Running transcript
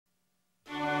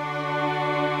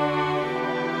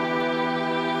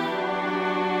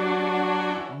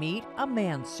a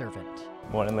manservant.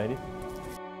 Morning, lady.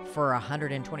 For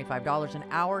 $125 an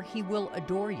hour, he will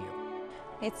adore you.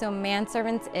 Okay, so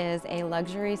ManServants is a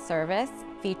luxury service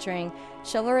featuring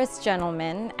chivalrous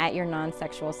gentlemen at your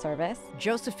non-sexual service.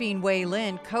 Josephine Wei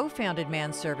Lin co-founded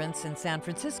ManServants in San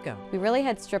Francisco. We really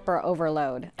had stripper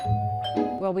overload.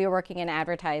 While we were working in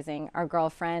advertising, our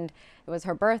girlfriend, it was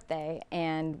her birthday,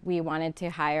 and we wanted to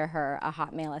hire her a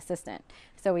hot male assistant.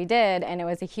 So we did, and it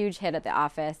was a huge hit at the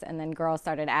office, and then girls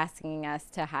started asking us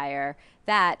to hire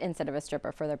that instead of a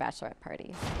stripper for their bachelorette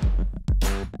parties.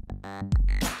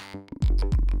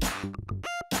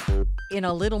 In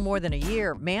a little more than a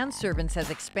year, ManServants has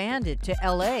expanded to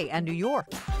LA and New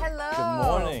York. Hello! Good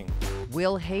morning.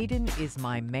 Will Hayden is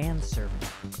my manservant.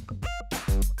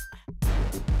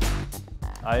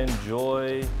 I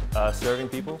enjoy serving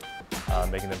people,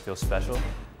 making them feel special.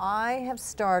 I have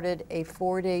started a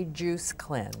 4-day juice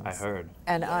cleanse. I heard.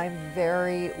 And I'm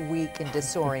very weak and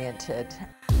disoriented.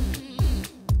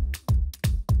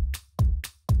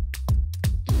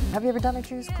 Have you ever done a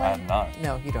juice cleanse? I have not.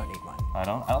 No, you don't need one. I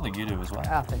don't think you do as well.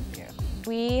 Oh, thank you.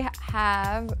 We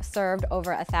have served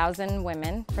over 1,000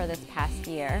 women for this past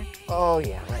year. Oh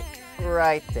yeah,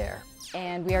 right there.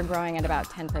 And we are growing at about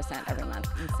 10% every month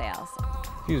in sales.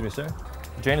 Excuse me, sir.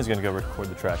 Jane is going to go record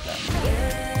the track now.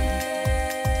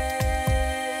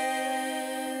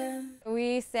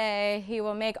 We say he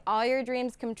will make all your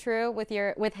dreams come true with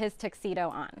his tuxedo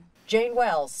on. Jane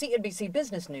Wells, CNBC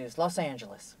Business News, Los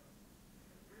Angeles.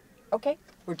 Okay,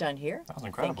 we're done here. That was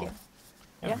incredible. Thank you.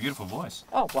 You have a beautiful voice.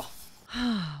 Oh, well.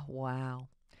 Wow.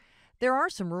 There are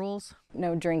some rules.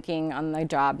 No drinking on the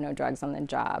job, no drugs on the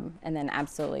job, and then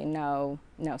absolutely no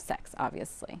sex,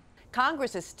 obviously.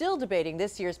 Congress is still debating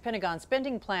this year's Pentagon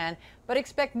spending plan, but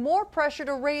expect more pressure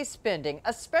to raise spending,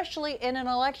 especially in an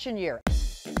election year.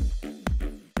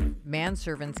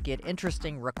 Manservants get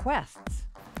interesting requests.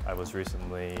 I was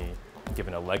recently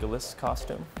given a Legolas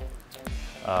costume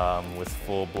with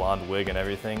full blonde wig and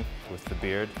everything, with the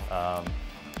beard.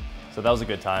 So that was a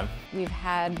good time. We've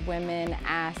had women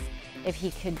ask if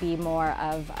he could be more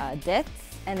of ditz,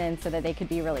 and then so that they could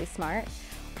be really smart.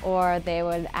 Or they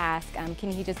would ask,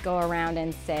 can he just go around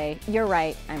and say, "You're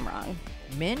right, I'm wrong."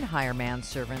 Men hire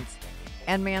manservants,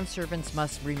 and manservants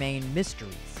must remain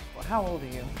mysteries. How old are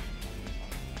you?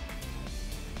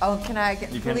 Oh, can I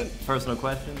get... You can personal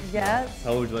questions? Yes.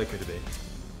 How old would you like me to be?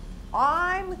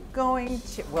 I'm going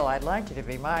to... Well, I'd like you to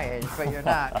be my age, but you're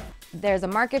not. There's a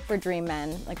market for dream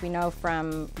men. Like we know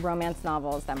from romance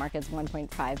novels, that market's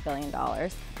 $1.5 billion.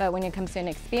 But when it comes to an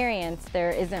experience, there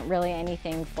isn't really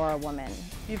anything for a woman.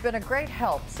 You've been a great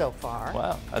help so far.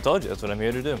 Wow, I told you, that's what I'm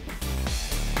here to do.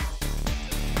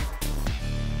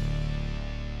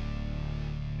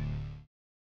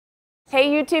 Hey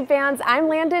YouTube fans, I'm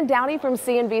Landon Dowdy from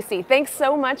CNBC. Thanks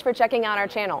so much for checking out our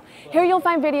channel. Here you'll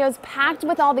find videos packed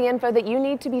with all the info that you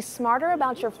need to be smarter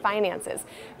about your finances.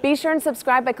 Be sure and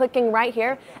subscribe by clicking right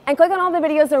here, and click on all the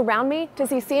videos around me to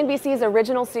see CNBC's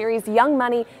original series Young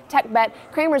Money, Tech Bet,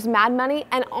 Kramer's Mad Money,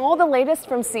 and all the latest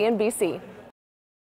from CNBC.